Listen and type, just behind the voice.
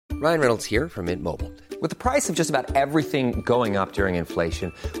Ryan Reynolds here from Mint Mobile. With the price of just about everything going up during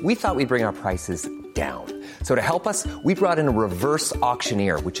inflation, we thought we'd bring our prices down. So to help us, we brought in a reverse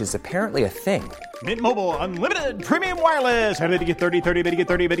auctioneer, which is apparently a thing. Mint Mobile Unlimited Premium Wireless. How to get 30, 30, bit to get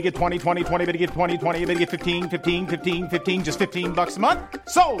 30, bit to get 20, 20, 20, bit to get 20, 20, bit to get 15, 15, 15, 15, just $15 a month?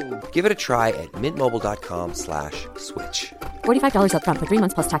 Sold! Give it a try at mintmobile.com/switch. $45 up front for 3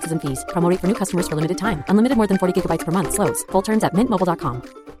 months plus taxes and fees. Promo rate for new customers for limited time. Unlimited more than 40 gigabytes per month. Slows full terms at mintmobile.com.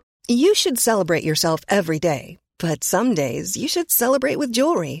 You should celebrate yourself every day, but some days you should celebrate with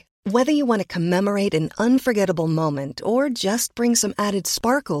jewelry. Whether you want to commemorate an unforgettable moment or just bring some added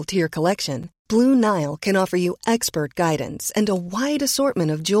sparkle to your collection, Blue Nile can offer you expert guidance and a wide assortment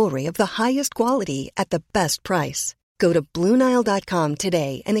of jewelry of the highest quality at the best price. Go to BlueNile.com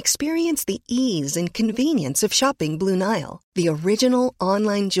today and experience the ease and convenience of shopping Blue Nile, the original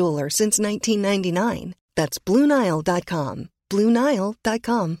online jeweler since 1999. That's BlueNile.com.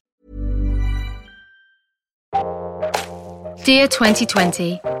 BlueNile.com. Dear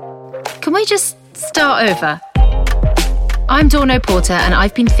 2020, can we just start over? I'm Dawn O'Porter and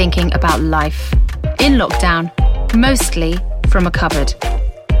I've been thinking about life in lockdown, mostly from a cupboard.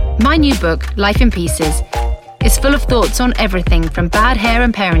 My new book, Life in Pieces, is full of thoughts on everything from bad hair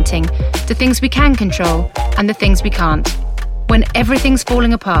and parenting to things we can control and the things we can't. When everything's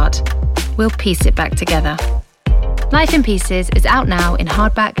falling apart, we'll piece it back together. Life in Pieces is out now in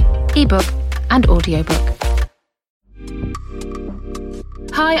hardback, ebook and audiobook.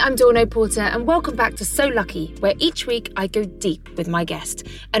 Hi, I'm Dawn O'Porter and welcome back to So Lucky, where each week I go deep with my guest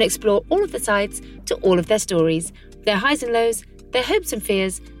and explore all of the sides to all of their stories, their highs and lows, their hopes and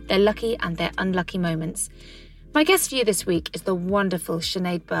fears, their lucky and their unlucky moments. My guest for you this week is the wonderful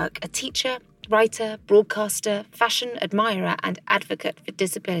Sinead Burke, a teacher, writer, broadcaster, fashion admirer and advocate for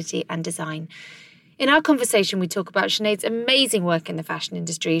disability and design. In our conversation, we talk about Sinead's amazing work in the fashion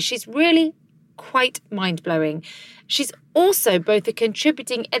industry. She's really quite mind-blowing. She's also both a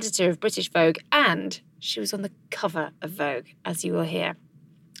contributing editor of British Vogue and she was on the cover of Vogue, as you will hear.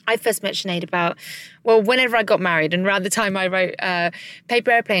 I first met Sinead whenever I got married, and around the time I wrote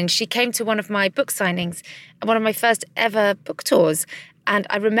Paper Airplane, she came to one of my book signings and one of my first ever book tours. And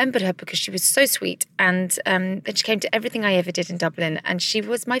I remembered her because she was so sweet. And then she came to everything I ever did in Dublin, and she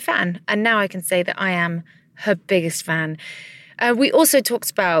was my fan. And now I can say that I am her biggest fan. We also talked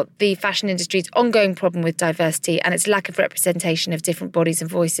about the fashion industry's ongoing problem with diversity and its lack of representation of different bodies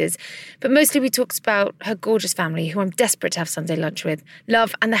and voices. But mostly we talked about her gorgeous family, who I'm desperate to have Sunday lunch with,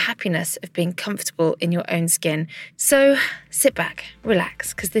 love and the happiness of being comfortable in your own skin. So sit back,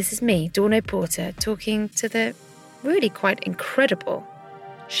 relax, because this is me, Dawn O'Porter, talking to the really quite incredible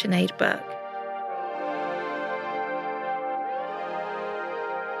Sinead Burke.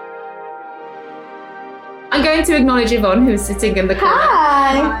 I'm going to acknowledge Yvonne, who is sitting in the corner.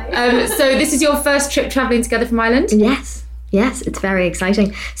 Hi! So this is your first trip travelling together from Ireland? Yes, it's very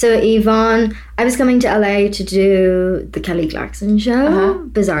exciting. So Yvonne, I was coming to LA to do the Kelly Clarkson show,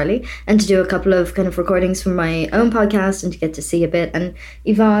 bizarrely, and to do a couple of kind of recordings from my own podcast and to get to see a bit. And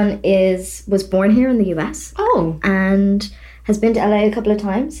Yvonne was born here in the US. Oh. And has been to LA a couple of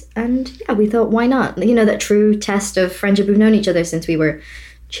times. And yeah, we thought, why not? You know, that true test of friendship. We've known each other since we were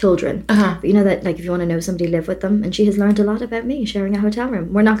children. But you know that, like, if you want to know somebody, live with them. And she has learned a lot about me sharing a hotel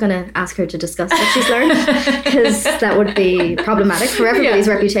room. We're not going to ask her to discuss what she's learned because that would be problematic for everybody's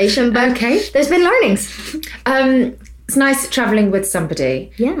reputation. But there's been learnings. It's nice travelling with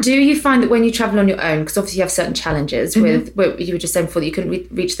somebody. Yeah. Do you find that when you travel on your own, because obviously you have certain challenges with what you were just saying before, that you couldn't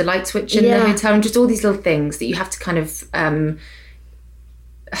reach the light switch in the hotel, and just all these little things that you have to kind of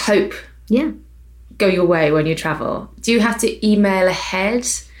hope go your way when you travel. Do you have to email ahead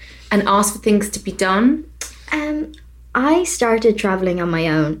and ask for things to be done? I started travelling on my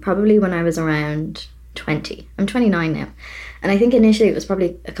own probably when I was around 20. I'm 29 now. And I think initially it was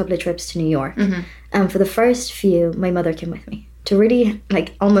probably a couple of trips to New York. For the first few, my mother came with me to really,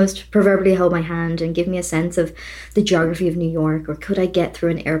 like, almost proverbially hold my hand and give me a sense of the geography of New York, or could I get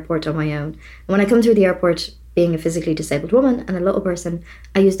through an airport on my own. And when I come through the airport, being a physically disabled woman and a little person,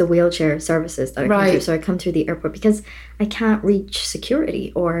 I use the wheelchair services that I come through. So I come through the airport because I can't reach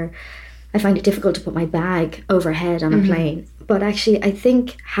security, or I find it difficult to put my bag overhead on a plane. But actually, I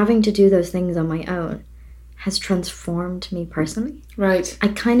think having to do those things on my own has transformed me personally. Right. I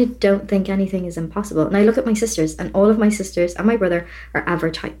kind of don't think anything is impossible. And I look at my sisters, and all of my sisters and my brother are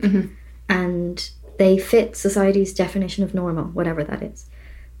average type. And they fit society's definition of normal, whatever that is.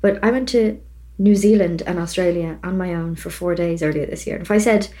 But I went to New Zealand and Australia on my own for 4 days earlier this year. And if I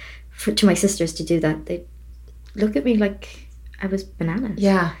said to my sisters to do that, they'd look at me like I was bananas.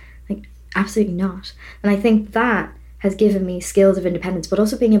 Yeah. Like, absolutely not. And I think that has given me skills of independence, but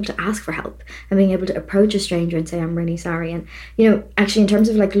also being able to ask for help and being able to approach a stranger and say, I'm really sorry. And, you know, actually in terms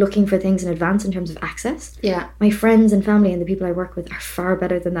of like looking for things in advance, in terms of access, my friends and family and the people I work with are far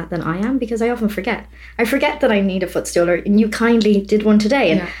better than that than I am, because I often forget. I forget that I need a footstool, and you kindly did one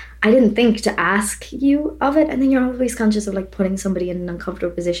today. And I didn't think to ask you of it. And then you're always conscious of like putting somebody in an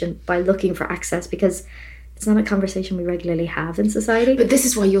uncomfortable position by looking for access, because it's not a conversation we regularly have in society. But this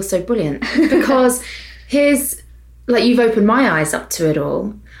is why you're so brilliant, because here's, like, you've opened my eyes up to it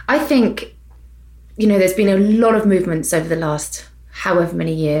all. I think, you know, there's been a lot of movements over the last however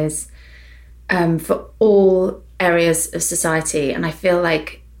many years for all areas of society. And I feel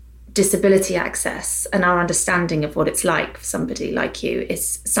like disability access and our understanding of what it's like for somebody like you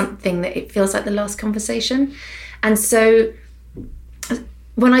is something that it feels like the last conversation. And so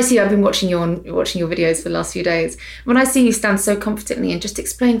when I see you, I've been watching your videos for the last few days. When I see you stand so confidently and just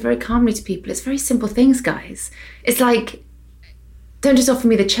explain very calmly to people, it's very simple things, guys. It's like, don't just offer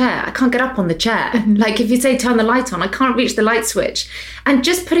me the chair. I can't get up on the chair. Like if you say turn the light on, I can't reach the light switch. And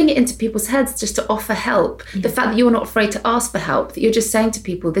just putting it into people's heads just to offer help. The fact that you're not afraid to ask for help, that you're just saying to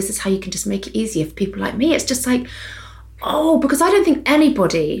people, this is how you can just make it easier for people like me. It's just like, oh, because I don't think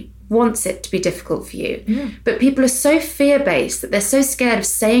anybody wants it to be difficult for you. But people are so fear-based that they're so scared of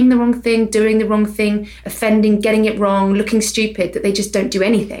saying the wrong thing, doing the wrong thing, offending, getting it wrong, looking stupid, that they just don't do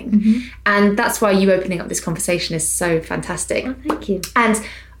anything. And that's why you opening up this conversation is so fantastic. Oh, thank you. And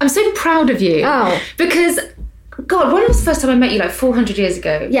I'm so proud of you. Oh. Because, God, when was the first time I met you? Like 400 years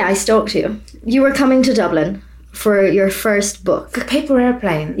ago? Yeah, I stalked you. You were coming to Dublin for your first book. For Paper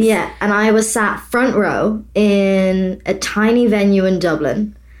Airplanes. Yeah, and I was sat front row in a tiny venue in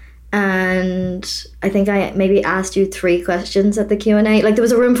Dublin. And I think I maybe asked you 3 questions at the Q&A. Like there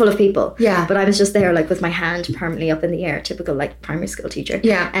was a room full of people. Yeah. But I was just there like with my hand permanently up in the air, typical like primary school teacher.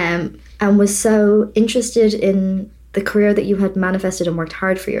 Yeah. And was so interested in the career that you had manifested and worked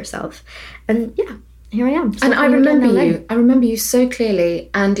hard for yourself. And yeah, here I am. And I remember you so clearly.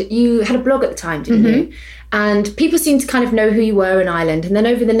 And you had a blog at the time, didn't you? And people seemed to kind of know who you were in Ireland. And then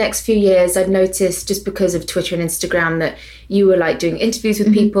over the next few years, I've noticed, just because of Twitter and Instagram, that you were like doing interviews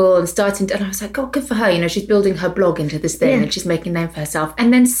with people and and I was like, oh, good for her. You know, she's building her blog into this thing and she's making a name for herself.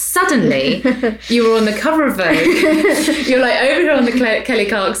 And then suddenly you were on the cover of Vogue. You're like over here on the Kelly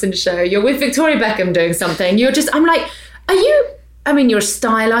Clarkson show. You're with Victoria Beckham doing something. I'm like, you're a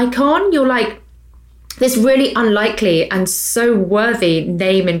style icon. You're like this really unlikely and so worthy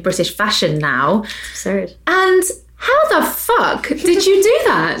name in British fashion now. It's absurd. And how the fuck did you do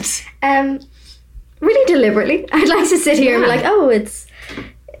that? Really deliberately. I'd like to sit here and be like, it's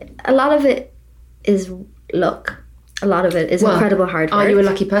a lot of it is luck. A lot of it is incredible hard work. Are you a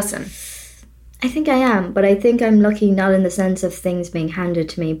lucky person? I think I am, but I think I'm lucky not in the sense of things being handed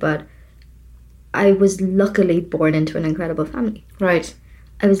to me, but I was luckily born into an incredible family. Right.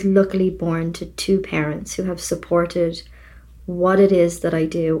 I was luckily born to 2 parents who have supported what it is that I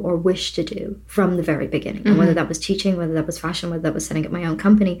do or wish to do from the very beginning. And whether that was teaching, whether that was fashion, whether that was setting up my own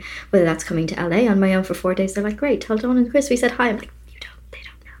company, whether that's coming to LA on my own for 4 days, they're like, great, tell Dawn and Chris we said hi. I'm like, they don't know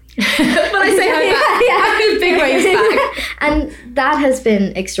you. But I say hi back. I do big waves back. And that has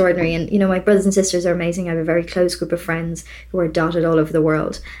been extraordinary. And, you know, my brothers and sisters are amazing. I have a very close group of friends who are dotted all over the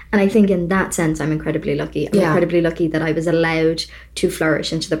world. And I think in that sense, I'm incredibly lucky. I'm incredibly lucky that I was allowed to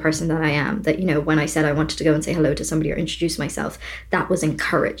flourish into the person that I am. That, you know, when I said I wanted to go and say hello to somebody or introduce myself, that was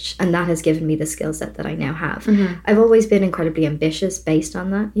encouraged. And that has given me the skill set that I now have. I've always been incredibly ambitious based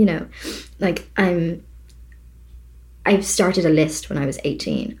on that. You know, like I started a list when I was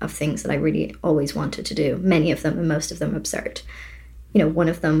 18 of things that I really always wanted to do. Many of them, and most of them absurd. You know, one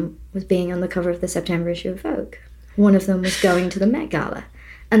of them was being on the cover of the September issue of Vogue. One of them was going to the Met Gala.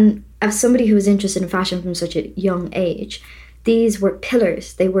 And as somebody who was interested in fashion from such a young age, these were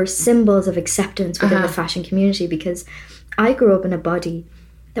pillars. They were symbols of acceptance within the fashion community, because I grew up in a body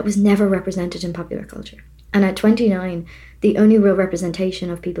that was never represented in popular culture. And at 29, the only real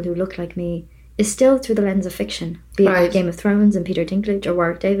representation of people who look like me is still through the lens of fiction, be it Game of Thrones and Peter Dinklage or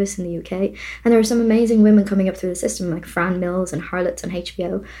Warwick Davis in the UK. And there are some amazing women coming up through the system like Fran Mills and Harlots on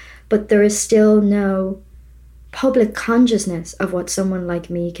HBO, but there is still no public consciousness of what someone like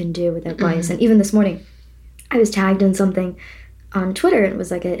me can do without bias. And even this morning, I was tagged in something on Twitter, and it was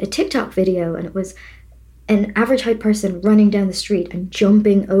like a TikTok video, and it was an average height person running down the street and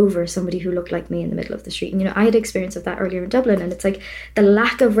jumping over somebody who looked like me in the middle of the street. And, you know, I had experience of that earlier in Dublin, and it's like the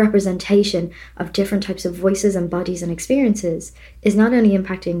lack of representation of different types of voices and bodies and experiences is not only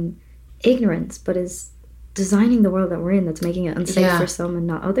impacting ignorance, but is designing the world that we're in, that's making it unsafe for some and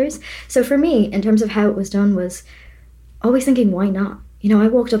not others. So for me, in terms of how it was done, was always thinking, why not? You know, I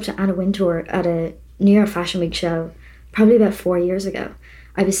walked up to Anna Wintour at a New York Fashion Week show probably about 4 years ago.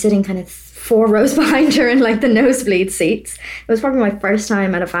 I was sitting kind of 4 rows behind her in like the nosebleed seats. It was probably my first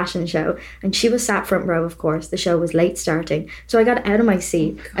time at a fashion show, and she was sat front row, of course. The show was late starting. So I got out of my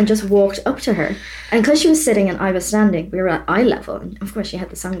seat and just walked up to her. And because she was sitting and I was standing, we were at eye level. And of course she had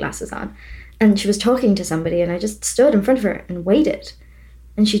the sunglasses on. And she was talking to somebody, and I just stood in front of her and waited.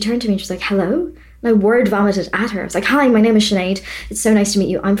 And she turned to me and she was like, hello? And I word vomited at her. I was like, hi, my name is Sinead. It's so nice to meet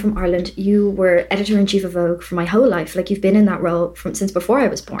you. I'm from Ireland. You were editor-in-chief of Vogue for my whole life. Like, you've been in that role since before I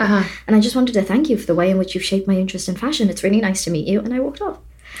was born. And I just wanted to thank you for the way in which you've shaped my interest in fashion. It's really nice to meet you. And I walked off.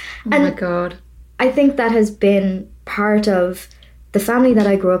 Oh my God. I think that has been part of the family that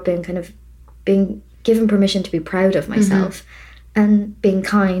I grew up in, kind of being given permission to be proud of myself. And being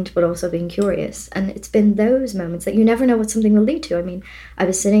kind, but also being curious. And it's been those moments that you never know what something will lead to. I mean, I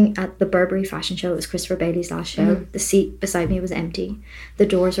was sitting at the Burberry fashion show. It was Christopher Bailey's last show. The seat beside me was empty. The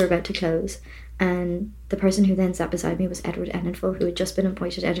doors were about to close. And the person who then sat beside me was Edward Enninful, who had just been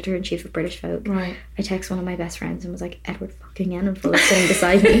appointed editor-in-chief of British Vogue. Right. I texted one of my best friends and was like, Edward fucking Enninful is sitting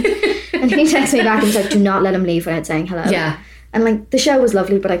beside me. And he texted me back and said, do not let him leave without saying hello. Yeah. And like, the show was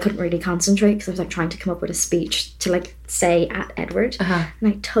lovely, but I couldn't really concentrate because I was like trying to come up with a speech to like say at Edward. And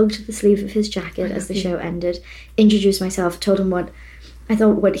I tugged the sleeve of his jacket as the show ended, introduced myself, told him what I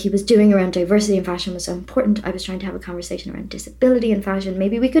thought what he was doing around diversity in fashion was so important. I was trying to have a conversation around disability in fashion.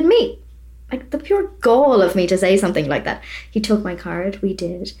 Maybe we could meet. Like, the pure gall of me to say something like that. He took my card. We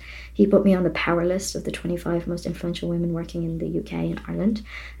did. He put me on the power list of the 25 most influential women working in the UK and Ireland.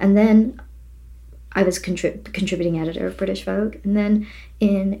 And then I was contributing editor of British Vogue. And then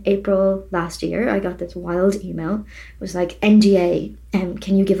in April last year, I got this wild email. It was like, NDA,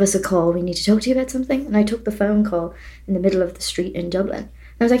 can you give us a call? We need to talk to you about something. And I took the phone call in the middle of the street in Dublin. And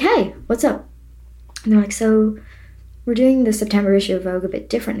I was like, hey, what's up? And they're like, so we're doing the September issue of Vogue a bit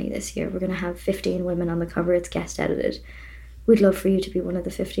differently this year. We're going to have 15 women on the cover. It's guest edited. We'd love for you to be one of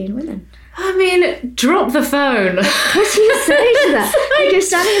the 15 women. I mean, drop the phone. What do you say to that? Like, you're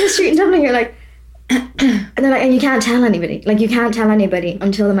standing in the street in Dublin, you're like, and they're like, and you can't tell anybody. Like, you can't tell anybody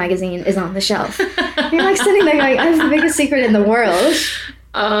until the magazine is on the shelf. You're like sitting there going, I have the biggest secret in the world.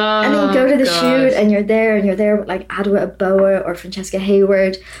 And then you go to the shoot and you're there with like Adwa Aboa or Francesca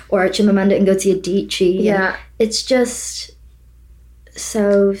Hayward or Chimamanda Ngozi Adichie. Yeah. It's just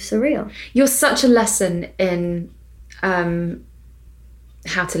so surreal. You're such a lesson in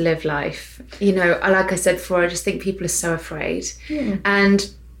how to live life. You know, like I said before, I just think people are so afraid. Yeah. And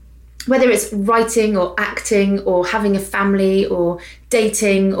whether it's writing or acting or having a family or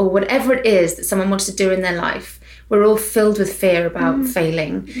dating or whatever it is that someone wants to do in their life, we're all filled with fear about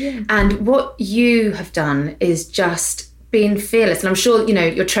failing. Yeah. And what you have done is just being fearless. And I'm sure, you know,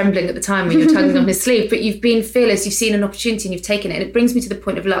 you're trembling at the time when you're tugging on his sleeve, but you've been fearless. You've seen an opportunity and you've taken it. And it brings me to the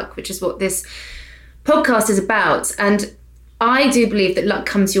point of luck, which is what this podcast is about. And I do believe that luck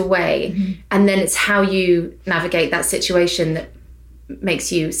comes your way. And then it's how you navigate that situation that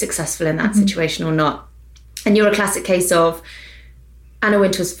makes you successful in that situation or not. And you're a classic case of Anna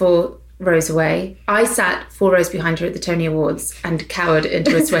Wintour was 4 rows away. I sat 4 rows behind her at the Tony Awards and cowered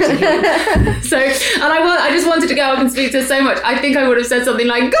into a sweaty heap. I just wanted to go up and speak to her so much. I think I would have said something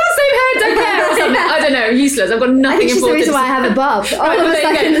like, God, same hair, don't care, or something. I don't know, useless. I've got nothing important. I think she's the reason why I have a bob. All of us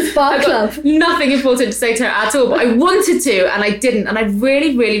like in this bob club. Nothing important to say to her at all, but I wanted to and I didn't. And I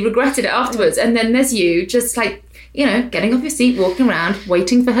really, really regretted it afterwards. And then there's you just like, you know, getting off your seat, walking around,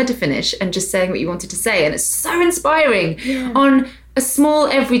 waiting for her to finish and just saying what you wanted to say. And it's so inspiring on a small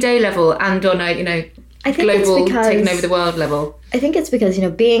everyday level and on a, you know, global taking over the world level. I think it's because, you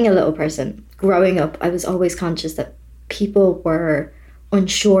know, being a little person, growing up, I was always conscious that people were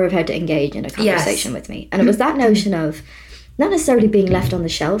unsure of how to engage in a conversation with me. And it was that notion of not necessarily being left on the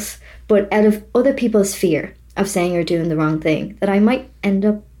shelf, but out of other people's fear of saying or doing the wrong thing, that I might end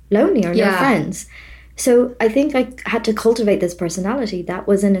up lonely or no friends. So I think I had to cultivate this personality that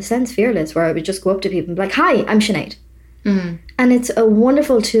was in a sense fearless, where I would just go up to people and be like, hi, I'm Sinead. And it's a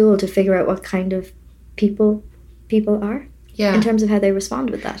wonderful tool to figure out what kind of people are in terms of how they respond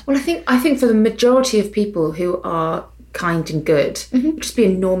with that. Well, I think for the majority of people who are kind and good, it would just be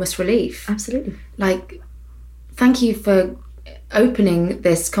enormous relief. Absolutely. Like, thank you for opening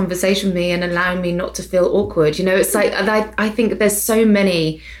this conversation with me and allowing me not to feel awkward. You know, it's like, I think there's so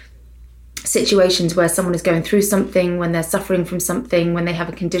many situations where someone is going through something, when they're suffering from something, when they have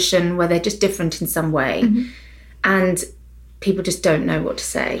a condition, where they're just different in some way. And people just don't know what to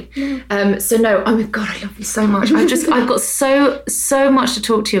say. So no, oh my God, I love you so much. I've got so much to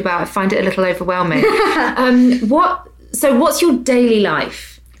talk to you about. I find it a little overwhelming. What's your daily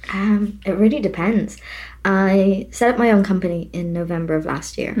life? It really depends. I set up my own company in November of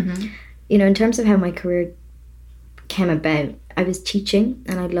last year. You know, in terms of how my career came about, I was teaching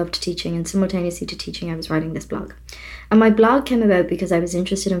and I loved teaching, and simultaneously to teaching I was writing this blog. And my blog came about because I was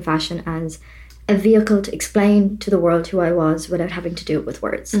interested in fashion as a vehicle to explain to the world who I was without having to do it with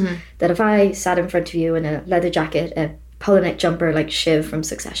words. That if I sat in front of you in a leather jacket, a polo neck jumper like Shiv from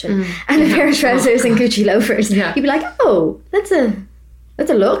Succession, and a pair of trousers and Gucci loafers, you'd be like, oh, that's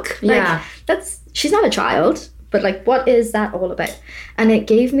a look. Like, she's not a child, but like, what is that all about? And it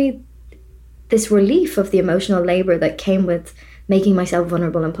gave me this relief of the emotional labor that came with making myself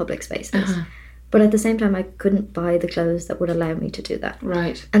vulnerable in public spaces. But at the same time, I couldn't buy the clothes that would allow me to do that.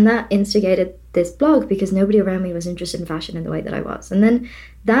 Right. And that instigated this blog because nobody around me was interested in fashion in the way that I was. And then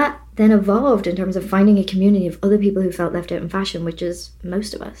that then evolved in terms of finding a community of other people who felt left out in fashion, which is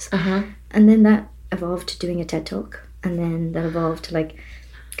most of us. And then that evolved to doing a TED Talk. And then that evolved to like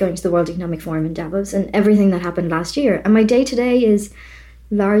going to the World Economic Forum in Davos and everything that happened last year. And my day-to-day is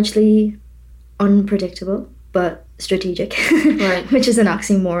largely unpredictable, but strategic, which is an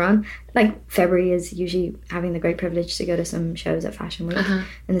oxymoron. Like February is usually having the great privilege to go to some shows at Fashion Week.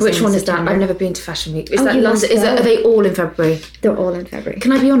 Which one is that? I've never been to Fashion Week. Are they all in February? They're all in February.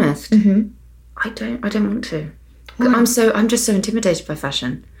 Can I be honest? I don't want to. I'm just so intimidated by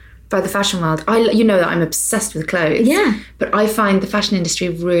fashion, by the fashion world. You know that I'm obsessed with clothes. Yeah. But I find the fashion industry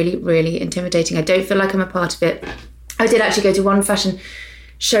really, really intimidating. I don't feel like I'm a part of it. I did actually go to one fashion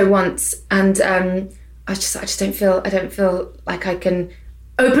show once, and I just don't feel like I can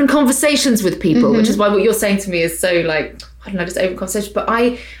open conversations with people, which is why what you're saying to me is so like, I don't know, just open conversation. But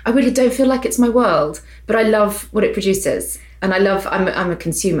I really don't feel like it's my world. But I love what it produces, and I'm a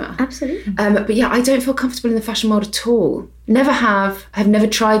consumer. Absolutely. But yeah, I don't feel comfortable in the fashion world at all. Never have. I've never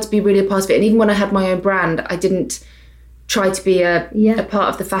tried to be really a part of it. And even when I had my own brand, I didn't try to be a part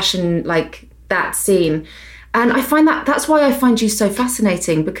of the fashion, like that scene. And I find that's why I find you so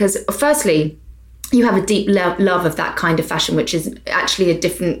fascinating, because firstly, you have a deep love of that kind of fashion, which is actually a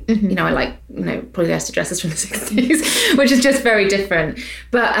different, I like, polyester dresses from the 60s, which is just very different.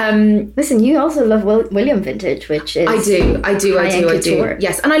 But listen, you also love William vintage, which is I do.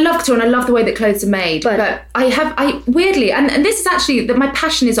 Yes, and I love couture, and I love the way that clothes are made. But I weirdly, and this is actually that my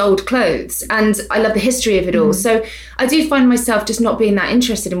passion is old clothes, and I love the history of it all. So I do find myself just not being that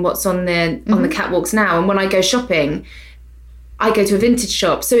interested in what's on the catwalks now. And when I go shopping, I go to a vintage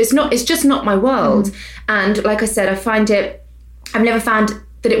shop. So it's just not my world. And like I said, I've never found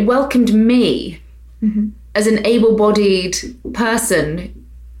that it welcomed me as an able-bodied person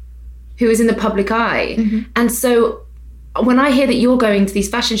who is in the public eye. And so when I hear that you're going to these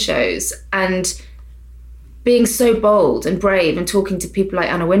fashion shows and being so bold and brave and talking to people like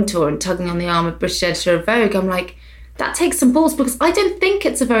Anna Wintour and tugging on the arm of British editor of Vogue, I'm like, that takes some balls, because I don't think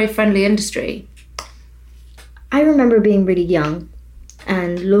it's a very friendly industry. I remember being really young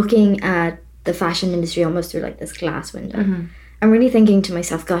and looking at the fashion industry almost through like this glass window. And really thinking to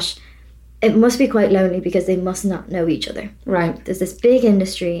myself, gosh, it must be quite lonely because they must not know each other. Right. There's this big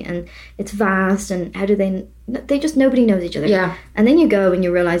industry and it's vast, and how do they just, nobody knows each other. Yeah. And then you go and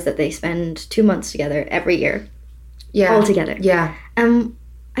you realise that they spend 2 months together every year. Yeah. All together. Yeah.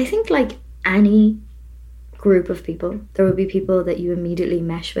 I think like any group of people, there will be people that you immediately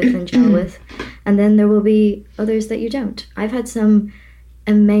mesh with and gel with, and then there will be others that you don't. I've had some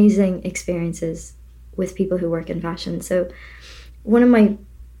amazing experiences with people who work in fashion. So one of my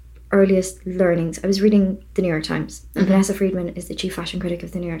earliest learnings, I was reading the New York Times, and Vanessa Friedman is the chief fashion critic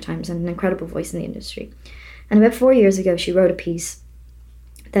of the New York Times and an incredible voice in the industry. And about 4 years ago, she wrote a piece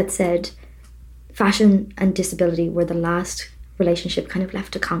that said fashion and disability were the last relationship kind of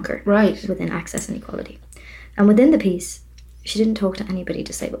left to conquer within access and equality. And within the piece, she didn't talk to anybody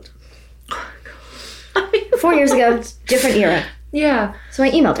disabled. 4 years ago, different era. Yeah. So I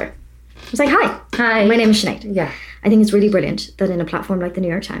emailed her. I was like, hi, my name is Sinead. Yeah. I think it's really brilliant that in a platform like the New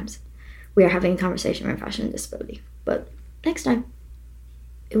York Times, we are having a conversation around fashion and disability. But next time,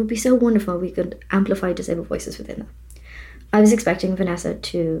 it would be so wonderful if we could amplify disabled voices within that. I was expecting Vanessa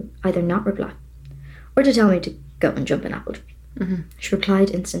to either not reply or to tell me to go and jump in apple tree. She replied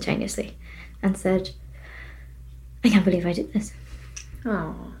instantaneously and said, I can't believe I did this.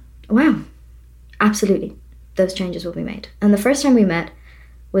 Oh. Wow. Absolutely. Those changes will be made. And the first time we met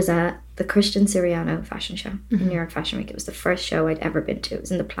was at the Christian Siriano fashion show in New York Fashion Week. It was the first show I'd ever been to. It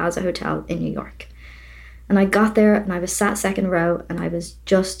was in the Plaza Hotel in New York. And I got there and I was sat second row and I was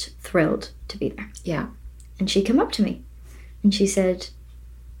just thrilled to be there. Yeah. And she came up to me and she said,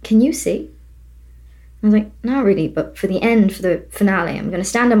 can you see? I was like, not really, but for the end, for the finale, I'm going to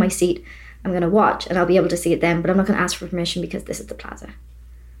stand on my seat, I'm going to watch, and I'll be able to see it then, but I'm not going to ask for permission because this is the Plaza.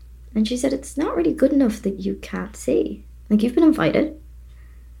 And she said, it's not really good enough that you can't see. Like, you've been invited.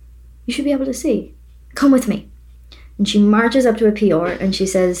 You should be able to see. Come with me. And she marches up to a PR and she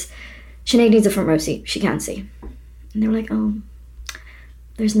says, Sinead needs a front row seat. She can't see. And they were like, oh,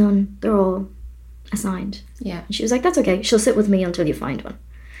 there's none. They're all assigned. Yeah. And she was like, that's okay. She'll sit with me until you find one.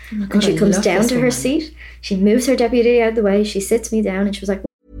 Oh my God, and she I comes love down this to her woman. seat. She moves her deputy out of the way. She sits me down and she was like,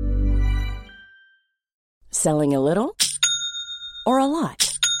 Selling a little or a lot?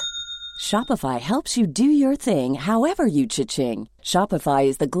 Shopify helps you do your thing however you cha-ching. Shopify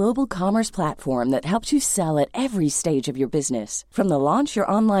is the global commerce platform that helps you sell at every stage of your business. From the launch your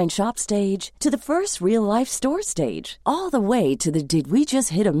online shop stage to the first real-life store stage, all the way to the did we just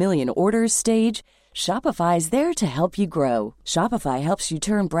hit a million orders stage. Shopify is there to help you grow. Shopify helps you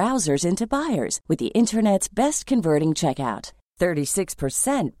turn browsers into buyers with the internet's best converting checkout.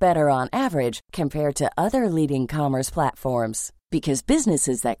 36% better on average compared to other leading commerce platforms. Because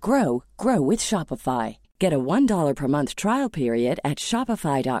businesses that grow, grow with Shopify. Get a $1 per month trial period at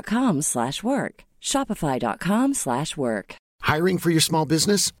shopify.com/work. Shopify.com/work. Hiring for your small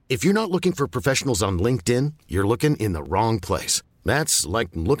business? If you're not looking for professionals on LinkedIn, you're looking in the wrong place. That's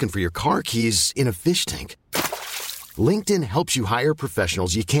like looking for your car keys in a fish tank. LinkedIn helps you hire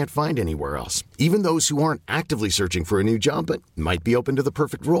professionals you can't find anywhere else, even those who aren't actively searching for a new job but might be open to the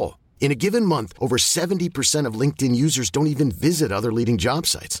perfect role. In a given month, over 70% of LinkedIn users don't even visit other leading job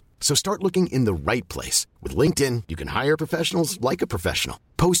sites. So start looking in the right place. With LinkedIn, you can hire professionals like a professional.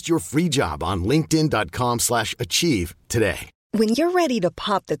 Post your free job on linkedin.com/achieve today. When you're ready to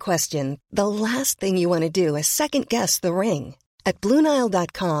pop the question, the last thing you want to do is second-guess the ring. At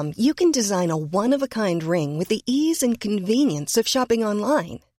BlueNile.com, you can design a one-of-a-kind ring with the ease and convenience of shopping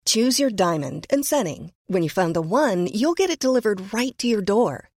online. Choose your diamond and setting. When you find the one, you'll get it delivered right to your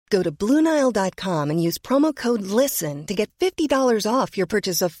door. Go to BlueNile.com and use promo code LISTEN to get $50 off your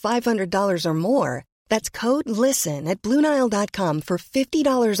purchase of $500 or more. That's code LISTEN at BlueNile.com for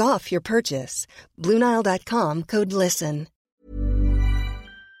 $50 off your purchase. BlueNile.com, code LISTEN.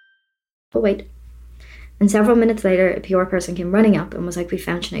 but wait. And several minutes later, a PR person came running up and was like, we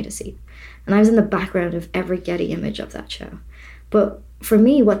found Sinead a seat. And I was in the background of every Getty image of that show. But for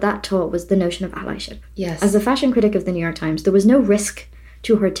me, what that taught was the notion of allyship. Yes. As the fashion critic of the New York Times, there was no risk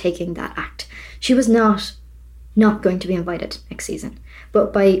to her taking that act. She was not going to be invited next season.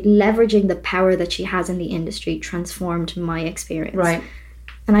 But by leveraging the power that she has in the industry, transformed my experience. Right.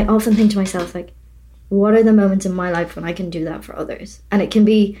 And I often think to myself, like, what are the moments in my life when I can do that for others? And it can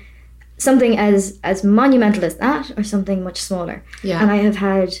be something as monumental as that, or something much smaller. Yeah. And I have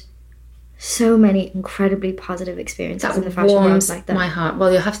had so many incredibly positive experiences in the fashion world warms like that. my heart.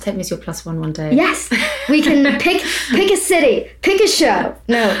 Well, you'll have to take me as your +1 one day. Yes, we can pick a city, pick a show.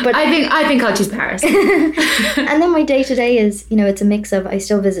 No, but I think I'll choose Paris. and then my day-to-day is, it's a mix of, I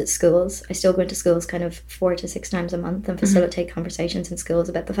still visit schools. I still go into schools kind of 4 to 6 times a month and facilitate conversations in schools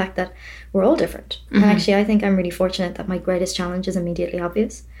about the fact that we're all different. And actually, I think I'm really fortunate that my greatest challenge is immediately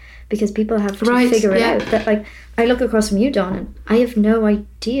obvious, because people have to figure it out. That, like, I look across from you, Dawn, and I have no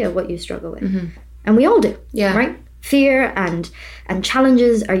idea what you struggle with. And we all do, right? Fear and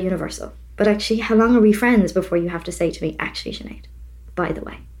challenges are universal. But actually, how long are we friends before you have to say to me, actually, Sinead, by the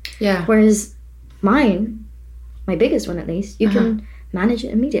way? Yeah. Whereas mine, my biggest one at least, you can manage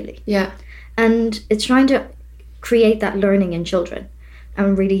it immediately. Yeah. And it's trying to create that learning in children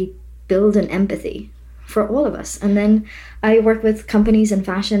and really build an empathy for all of us. And then I work with companies in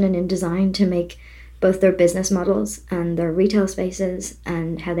fashion and in design to make both their business models and their retail spaces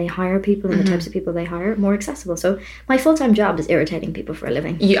and how they hire people and the types of people they hire more accessible. So my full-time job is irritating people for a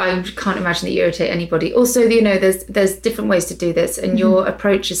living. I can't imagine that you irritate anybody. Also, there's different ways to do this, and your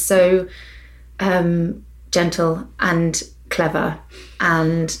approach is so gentle and clever,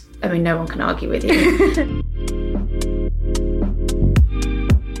 and I mean, no one can argue with you.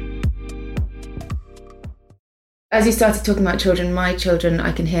 As you started talking about children, my children,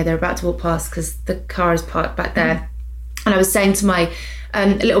 I can hear they're about to walk past because the car is parked back there. And I was saying to my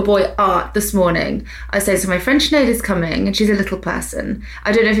little boy Art this morning, I said, so my friend Sinead is coming and she's a little person.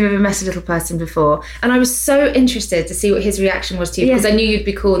 I don't know if you've ever met a little person before. And I was so interested to see what his reaction was to you, because I knew you'd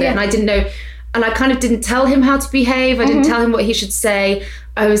be cool there. And I didn't know, and I kind of didn't tell him how to behave. I didn't tell him what he should say.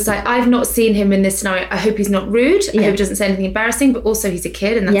 I was like, I've not seen him in this scenario. I hope he's not rude. I hope he doesn't say anything embarrassing, but also he's a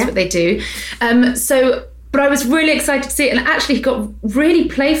kid and that's what they do. But I was really excited to see it, and actually he got really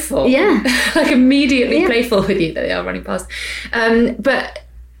playful. Yeah. Like immediately playful with you. They are running past. But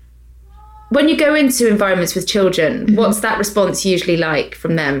when you go into environments with children, what's that response usually like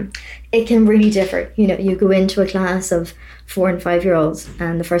from them? It can really differ. You go into a class of 4 and 5-year-olds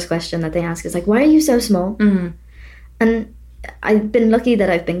and the first question that they ask is like, why are you so small? And I've been lucky that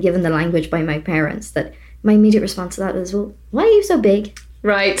I've been given the language by my parents that my immediate response to that is, well, why are you so big?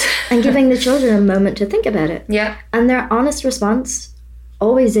 Right. And giving the children a moment to think about it. Yeah. And their honest response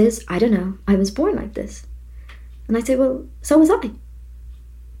always is, I don't know, I was born like this. And I say, well, so was I. And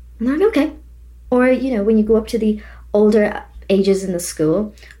they're like, okay. Or, you know, when you go up to the older ages in the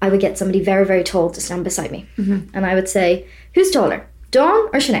school, I would get somebody very, very tall to stand beside me. Mm-hmm. And I would say, who's taller, Dawn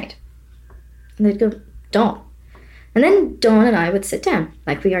or Sinead? And they'd go, Dawn. And then Dawn and I would sit down,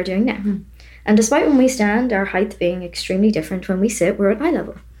 like we are doing now. Mm-hmm. And despite when we stand, our height being extremely different, when we sit, we're at eye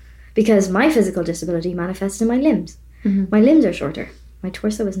level. Because my physical disability manifests in my limbs. Mm-hmm. My limbs are shorter. My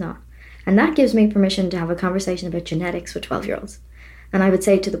torso is not. And that gives me permission to have a conversation about genetics with 12-year-olds. And I would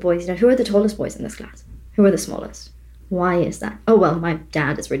say to the boys, you know, who are the tallest boys in this class? Who are the smallest? Why is that? Oh, well, my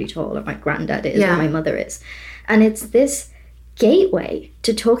dad is really tall, or my granddad is, or my mother is. And it's this gateway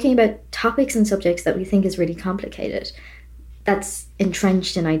to talking about topics and subjects that we think is really complicated, that's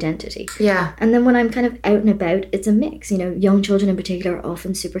entrenched in identity. Yeah. And then when I'm kind of out and about, it's a mix. You know, young children in particular are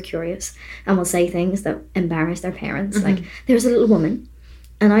often super curious and will say things that embarrass their parents. Mm-hmm. Like, there's a little woman.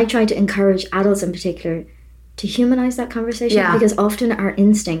 And I try to encourage adults in particular to humanize that conversation, because often our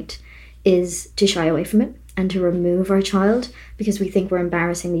instinct is to shy away from it and to remove our child because we think we're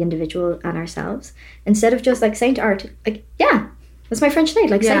embarrassing the individual and ourselves. Instead of just like saying to Art, like, yeah, that's my friend Sinead,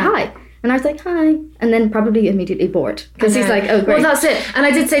 like, say hi. And I was like, hi. And then probably immediately bored because he's like, oh, great. Well, that's it. And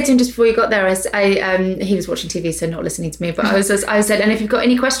I did say to him just before you got there, he was watching TV, so not listening to me, but I said, and if you've got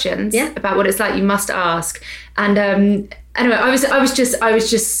any questions about what it's like, you must ask. And anyway, I was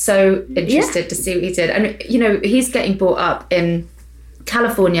just so interested to see what he did. And, you know, he's getting brought up in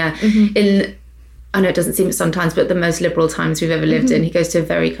California in, I know it doesn't seem it sometimes, but the most liberal times we've ever lived in. He goes to a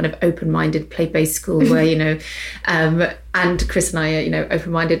very kind of open-minded, play-based school where, you know, and Chris and I are, you know,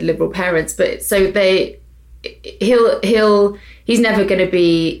 open-minded liberal parents. But so he's never going to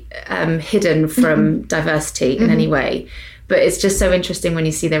be hidden from diversity in any way. But it's just so interesting when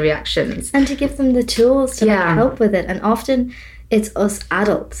you see their reactions. And to give them the tools to help with it. And often it's us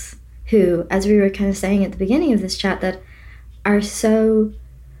adults who, as we were kind of saying at the beginning of this chat, that are so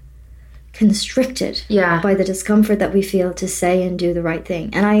constricted by the discomfort that we feel to say and do the right thing.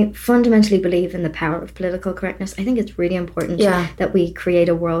 And I fundamentally believe in the power of political correctness. I think it's really important that we create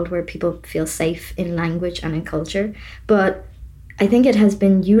a world where people feel safe in language and in culture. But I think it has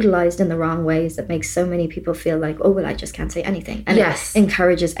been utilized in the wrong ways that makes so many people feel like, oh, well, I just can't say anything. And it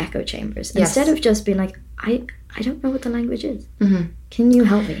encourages echo chambers. Instead of just being like, I don't know what the language is. Mm-hmm. Can you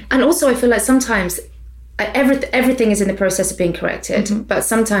help me? And also I feel like sometimes everything is in the process of being corrected, but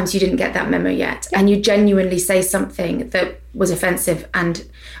sometimes you didn't get that memo yet, and you genuinely say something that was offensive. And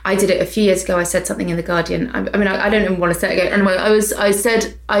I did it a few years ago. I said something in The Guardian. I don't even want to say it again. Anyway,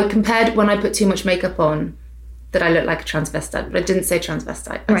 I compared when I put too much makeup on that I looked like a transvestite, but I didn't say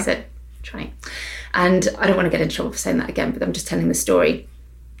transvestite. I said tranny. And I don't want to get in trouble for saying that again, but I'm just telling the story.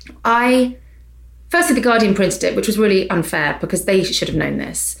 Firstly, The Guardian printed it, which was really unfair because they should have known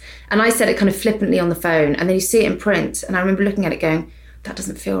this. And I said it kind of flippantly on the phone, and then you see it in print. And I remember looking at it going, that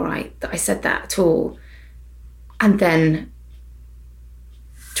doesn't feel right that I said that at all. And then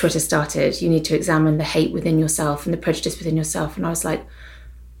Twitter started, you need to examine the hate within yourself and the prejudice within yourself. And I was like,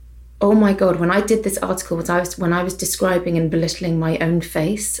 oh my God, when I did this article, when I was describing and belittling my own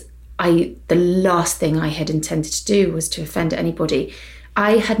face, the last thing I had intended to do was to offend anybody.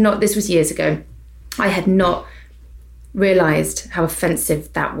 This was years ago, I had not realised how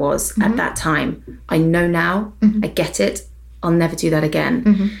offensive that was at that time. I know now, I get it, I'll never do that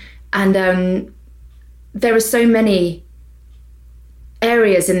again. And there are so many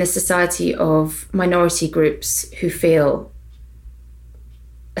areas in this society of minority groups who feel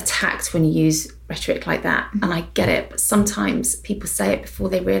attacked when you use rhetoric like that, and I get it, but sometimes people say it before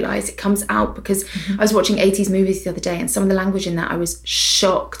they realise it comes out. Because I was watching 80s movies the other day, and some of the language in that, I was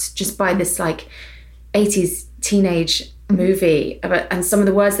shocked just by this like 80s teenage movie and some of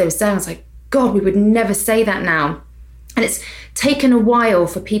the words they were saying. I was like, God, we would never say that now. And it's taken a while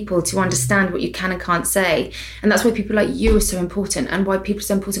for people to understand what you can and can't say. And that's why people like you are so important, and why people are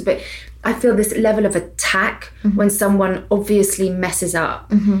so important. But I feel this level of attack when someone obviously messes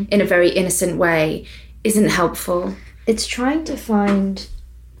up in a very innocent way isn't helpful. It's trying to find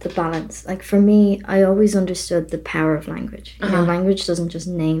the balance. Like for me, I always understood the power of language. You know, language doesn't just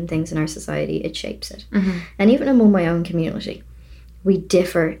name things in our society, it shapes it. And even among my own community, we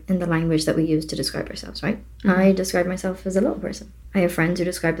differ in the language that we use to describe ourselves, right? I describe myself as a little person. I have friends who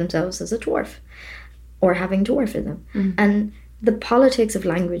describe themselves as a dwarf or having dwarfism. And the politics of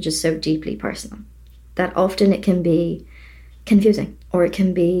language is so deeply personal that often it can be confusing, or it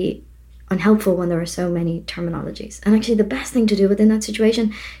can be unhelpful when there are so many terminologies. And actually the best thing to do within that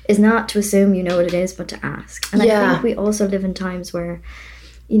situation is not to assume you know what it is, but to ask. And I think we also live in times where,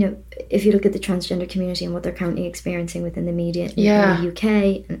 you know, if you look at the transgender community and what they're currently experiencing within the media in the UK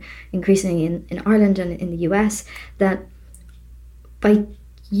and increasingly in Ireland and in the US, that by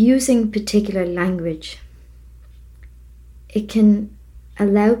using particular language, it can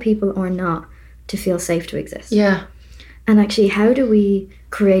allow people or not to feel safe to exist. Yeah. And actually, how do we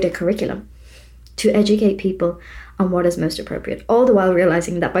create a curriculum to educate people on what is most appropriate, all the while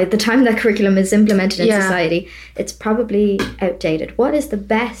realizing that by the time that curriculum is implemented in society, it's probably outdated? What is the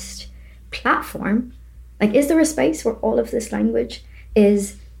best platform? Like, is there a space where all of this language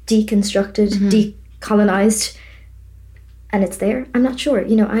is deconstructed, decolonized, and it's there? I'm not sure.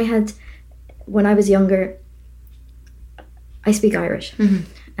 You know, when I was younger, I speak Irish.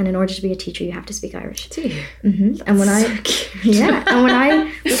 And in order to be a teacher, you have to speak Irish. Do you? And when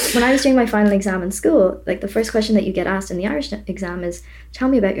when I was doing my final exam in school, like the first question that you get asked in the Irish exam is, tell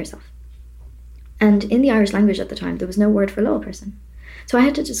me about yourself. And in the Irish language at the time, there was no word for little person. So I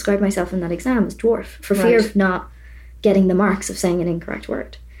had to describe myself in that exam as dwarf for fear of not getting the marks of saying an incorrect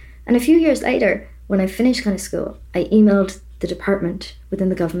word. And a few years later, when I finished kind of school, I emailed the department within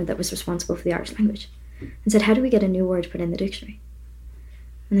the government that was responsible for the Irish language and said, how do we get a new word put in the dictionary?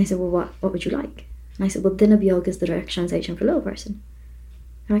 And they said, well, what would you like? And I said, well, Dina Beag is the direct translation for little person.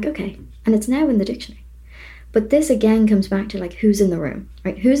 I'm like, okay. And it's now in the dictionary. But this again comes back to like, who's in the room,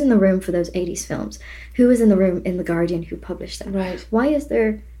 right? Who's in the room for those 80s films? Who was in the room in The Guardian who published that? Right. Why is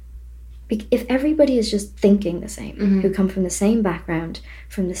there, if everybody is just thinking the same, who come from the same background,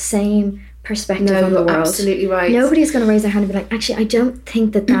 from the same perspective on the world. Absolutely right. Nobody's going to raise their hand and be like, actually, I don't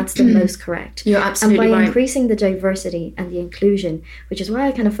think that that's the most correct. You're absolutely right. And by right. increasing the diversity and the inclusion, which is why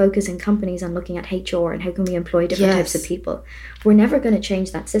I kind of focus in companies on looking at HR and how can we employ different types of people, we're never going to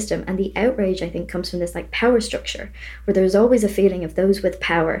change that system. And the outrage, I think, comes from this like power structure where there's always a feeling of those with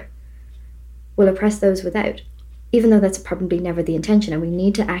power will oppress those without, even though that's probably never the intention. And we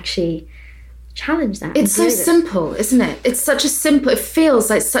need to actually challenge that. It's so simple, isn't it? It feels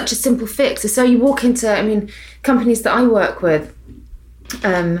like such a simple fix. So you walk into, companies that I work with,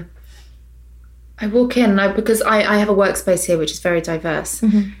 I walk in because I have a workspace here which is very diverse,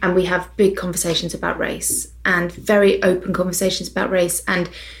 and we have big conversations about race and very open conversations about race and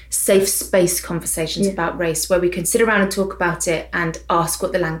safe space conversations about race where we can sit around and talk about it and ask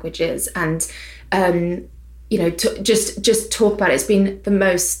what the language is and just talk about it. It's been the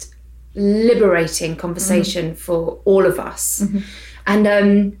most liberating conversation for all of us,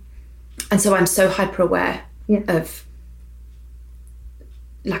 and so I'm so hyper aware of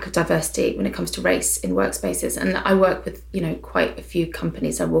lack of diversity when it comes to race in workspaces. And I work with quite a few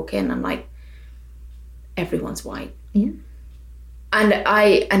companies. I walk in, I'm like, everyone's white,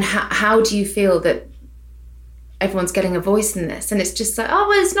 and how do you feel that everyone's getting a voice in this? And it's just like, oh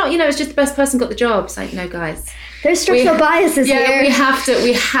well, it's not, it's just the best person got the job. It's like, no guys, there's structural biases here. We have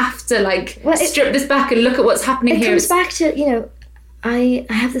to strip this back and look at what's happening here. It comes back to, I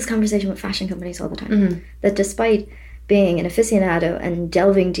have this conversation with fashion companies all the time, that despite being an aficionado and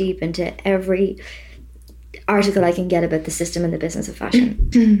delving deep into every article I can get about the system and the business of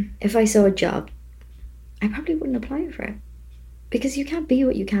fashion, if I saw a job, I probably wouldn't apply for it, because you can't be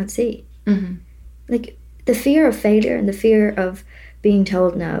what you can't see. Like, the fear of failure and the fear of being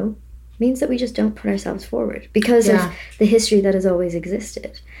told no means that we just don't put ourselves forward because of the history that has always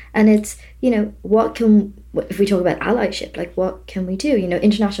existed. And it's, if we talk about allyship, like what can we do?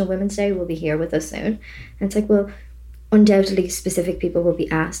 International Women's Day will be here with us soon. And it's like, well, undoubtedly specific people will be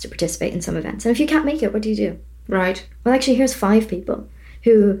asked to participate in some events. And if you can't make it, what do you do? Right. Well, actually, here's 5 people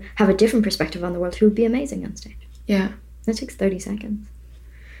who have a different perspective on the world who would be amazing on stage. Yeah. That takes 30 seconds.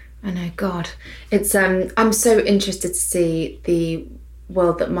 I know, God. It's I'm so interested to see the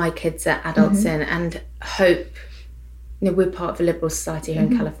world that my kids are adults in, and hope, we're part of a liberal society here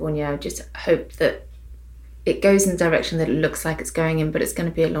in California. Just hope that it goes in the direction that it looks like it's going in, but it's going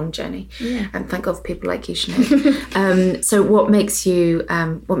to be a long journey. Yeah. And thank God for people like you, Sinead. So what makes you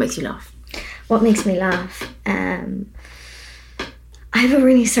laugh? What makes me laugh? I have a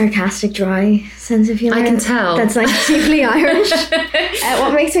really sarcastic, dry sense of humour. I can tell. That's like deeply Irish.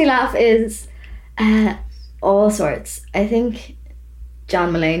 What makes me laugh is all sorts. I think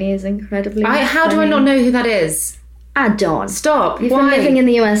John Mulaney is incredibly How do I not know who that is? Dawn. Stop. You've Why? been living in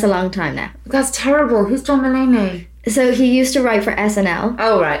the US a long time now. That's terrible. Who's John Mulaney? So he used to write for SNL.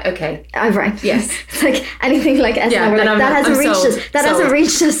 Oh, right, okay. I've right. Yes. It's like anything like SNL. Yeah, we're like, that hasn't reached sold. us. That hasn't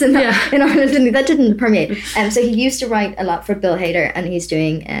reached us in Ireland. That didn't permeate. So he used to write a lot for Bill Hader, and he's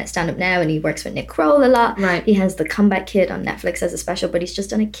doing stand-up now, and he works with Nick Kroll a lot. Right. He has The Comeback Kid on Netflix as a special, but he's just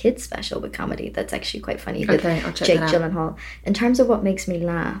done a kids special with comedy that's actually quite funny with I'll check Jake that out. Gyllenhaal. In terms of what makes me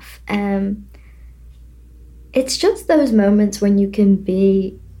laugh, it's just those moments when you can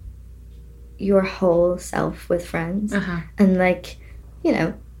be your whole self with friends. And like, you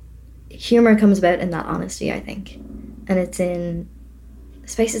know, humor comes about in that honesty, I think. And it's in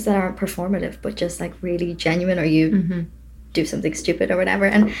spaces that aren't performative, but just like really genuine, or you do something stupid or whatever.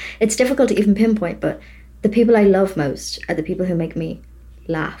 And it's difficult to even pinpoint, but the people I love most are the people who make me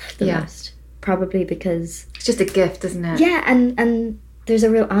laugh the most. Probably because... It's just a gift, isn't it? Yeah, and there's a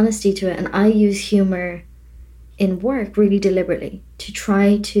real honesty to it. And I use humor in work really deliberately to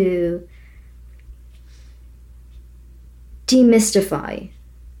try to demystify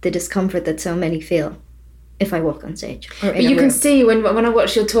the discomfort that so many feel if I walk on stage or in But you a room. can see when I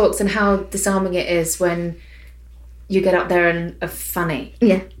watch your talks and how disarming it is when you get up there and are funny.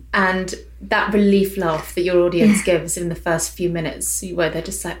 Yeah. And that relief laugh that your audience gives in the first few minutes, where they're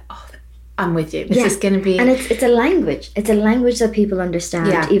just like, oh, I'm with you. This is going to be... And it's a language. It's a language that people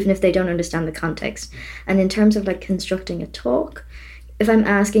understand, even if they don't understand the context. And in terms of like constructing a talk, if I'm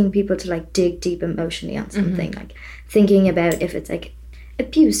asking people to like dig deep emotionally on something, like thinking about if it's like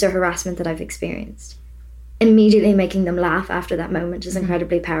abuse or harassment that I've experienced, immediately making them laugh after that moment is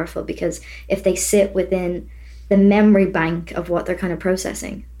incredibly powerful, because if they sit within the memory bank of what they're kind of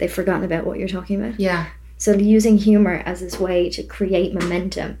processing, they've forgotten about what you're talking about. Yeah. So using humor as this way to create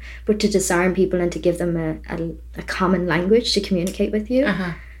momentum, but to disarm people and to give them a common language to communicate with you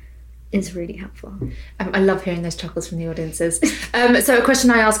is really helpful. I love hearing those chuckles from the audiences. So a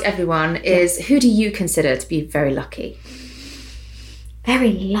question I ask everyone is, who do you consider to be very lucky?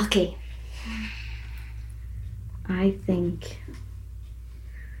 Very lucky. I think,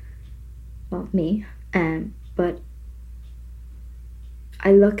 well, me, but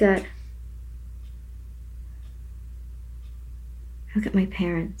I look at my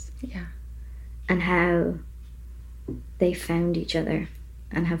parents, and how they found each other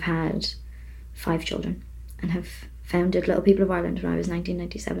and have had 5 children and have founded Little People of Ireland when I was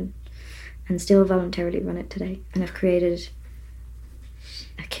 1997 and still voluntarily run it today, and have created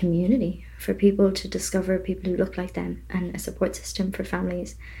a community for people to discover people who look like them, and a support system for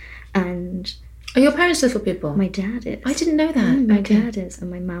families. And are your parents little people? my dad is. I didn't know that. My dad is, and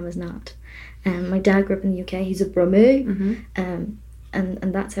my mum is not. My dad grew up in the UK. He's a Brummie,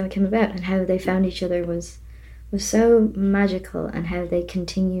 and that's how it came about. And how they found each other was so magical, and how they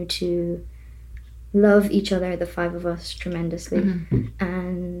continue to love each other, the 5 of us, tremendously,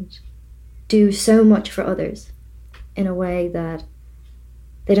 and do so much for others in a way that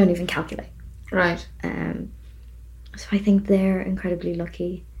they don't even calculate. Right. So I think they're incredibly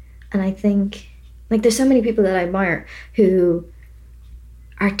lucky. And I think, like, there's so many people that I admire who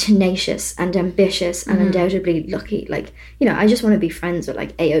are tenacious and ambitious and undoubtedly lucky. Like, you know, I just want to be friends with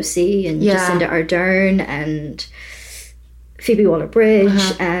like AOC and Jacinda Ardern and Phoebe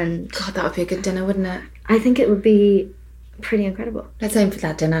Waller-Bridge and... God, that would be a good dinner, wouldn't it? I think it would be pretty incredible. Let's aim for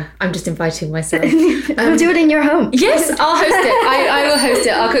that dinner. I'm just inviting myself. We'll do it in your home. Yes, I'll host it. I will host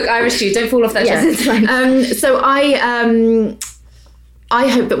it. I'll cook Irish stew. Don't fall off that chair. Yes, it's fine. So I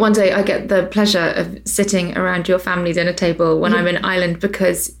hope that one day I get the pleasure of sitting around your family dinner table when I'm in Ireland,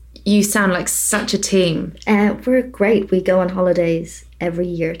 because you sound like such a team. We're great. We go on holidays every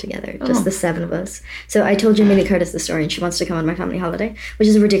year together, just the 7 of us. So I told Jamila Curtis the story, and she wants to come on my family holiday, which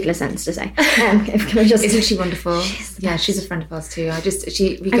is a ridiculous sentence to say. Isn't she wonderful? She's a friend of ours too.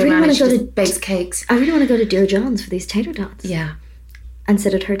 We go around and she just bakes cakes. I really want to go to Dear John's for these tater tots. Yeah. And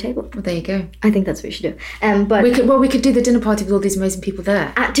sit at her table. Well, there you go. I think that's what we should do. But we could do the dinner party with all these amazing people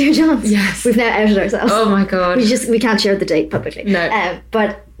there. At Dear John's. Yes. We've now outed ourselves. Oh my God. We can't share the date publicly. No.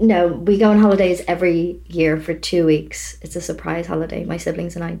 But no, we go on holidays every year for 2 weeks. It's a surprise holiday. My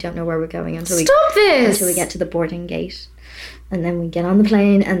siblings and I don't know where we're going until we get to the boarding gate. And then we get on the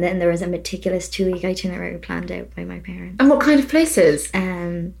plane, and then there is a meticulous 2-week itinerary planned out by my parents. And what kind of places?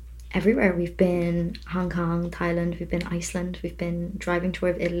 Everywhere. We've been Hong Kong, Thailand, we've been Iceland, we've been driving tour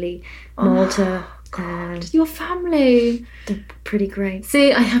of Italy, Malta. God, your family. They're pretty great.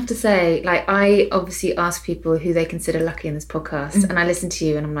 See, I have to say, like, I obviously ask people who they consider lucky in this podcast, and I listen to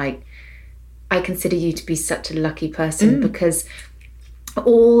you and I'm like, I consider you to be such a lucky person, because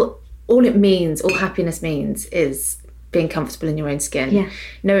all it means, all happiness means, is being comfortable in your own skin,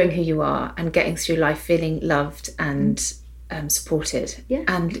 knowing who you are and getting through life feeling loved and supported.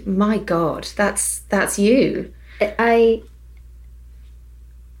 And my God, that's you. I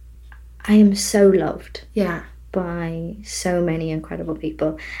am so loved. Yeah. By so many incredible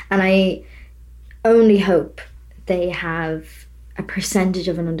people. And I only hope they have a percentage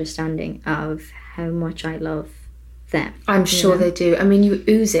of an understanding of how much I love them. I'm sure they do. I mean, you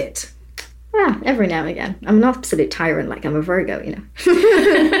ooze it. Yeah, every now and again. I'm an absolute tyrant, like I'm a Virgo, you know.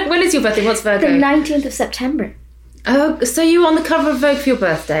 When is your birthday? What's Virgo? The 19th of September. Oh, so you were on the cover of Vogue for your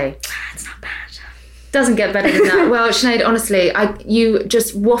birthday? It's not bad. Doesn't get better than that. Well, Sinead, honestly, you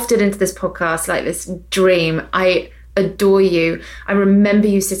just wafted into this podcast like this dream. I adore you. I remember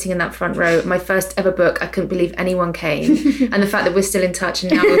you sitting in that front row. My first ever book, I couldn't believe anyone came. And the fact that we're still in touch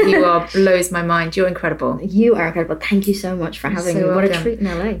and now you are blows my mind. You're incredible. You are incredible. Thank you so much for having me. What a treat in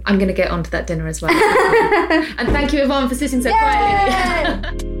LA. I'm going to get onto that dinner as well. And thank you, Yvonne, for sitting so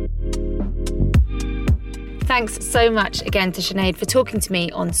quietly. Thanks so much again to Sinead for talking to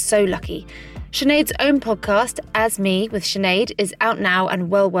me on So Lucky. Sinead's own podcast, As Me with Sinead, is out now and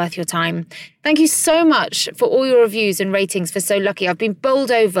well worth your time. Thank you so much for all your reviews and ratings for So Lucky. I've been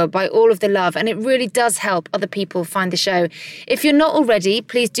bowled over by all of the love and it really does help other people find the show. If you're not already,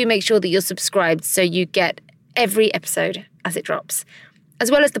 please do make sure that you're subscribed so you get every episode as it drops. As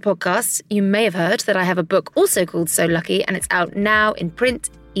well as the podcast, you may have heard that I have a book also called So Lucky and it's out now in print,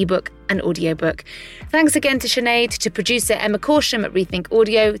 ebook and audiobook. Thanks again to Sinead, to producer Emma Corsham at Rethink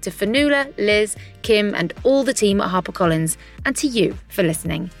Audio, to Fanula, Liz, Kim and all the team at HarperCollins, and to you for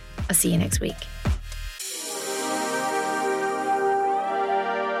listening. I'll see you next week.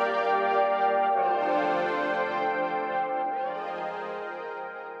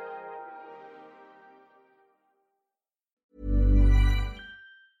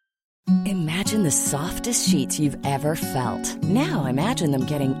 Imagine the softest sheets you've ever felt. Now imagine them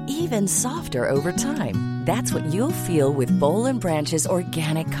getting even softer over time. That's what you'll feel with Boll & Branch's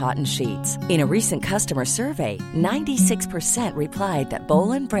organic cotton sheets. In a recent customer survey, 96% replied that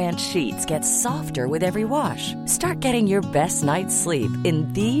Boll & Branch sheets get softer with every wash. Start getting your best night's sleep in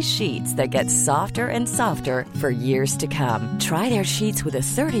these sheets that get softer and softer for years to come. Try their sheets with a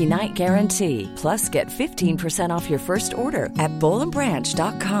 30-night guarantee. Plus, get 15% off your first order at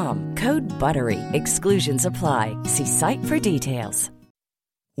bollandbranch.com. Code BUTTERY. Exclusions apply. See site for details.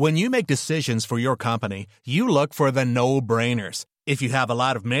 When you make decisions for your company, you look for the no-brainers. If you have a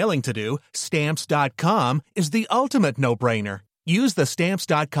lot of mailing to do, Stamps.com is the ultimate no-brainer. Use the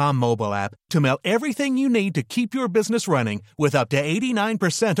Stamps.com mobile app to mail everything you need to keep your business running with up to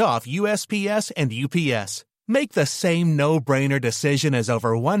 89% off USPS and UPS. Make the same no-brainer decision as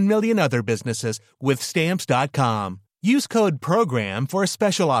over 1 million other businesses with Stamps.com. Use code PROGRAM for a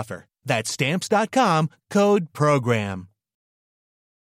special offer. That's Stamps.com, code PROGRAM.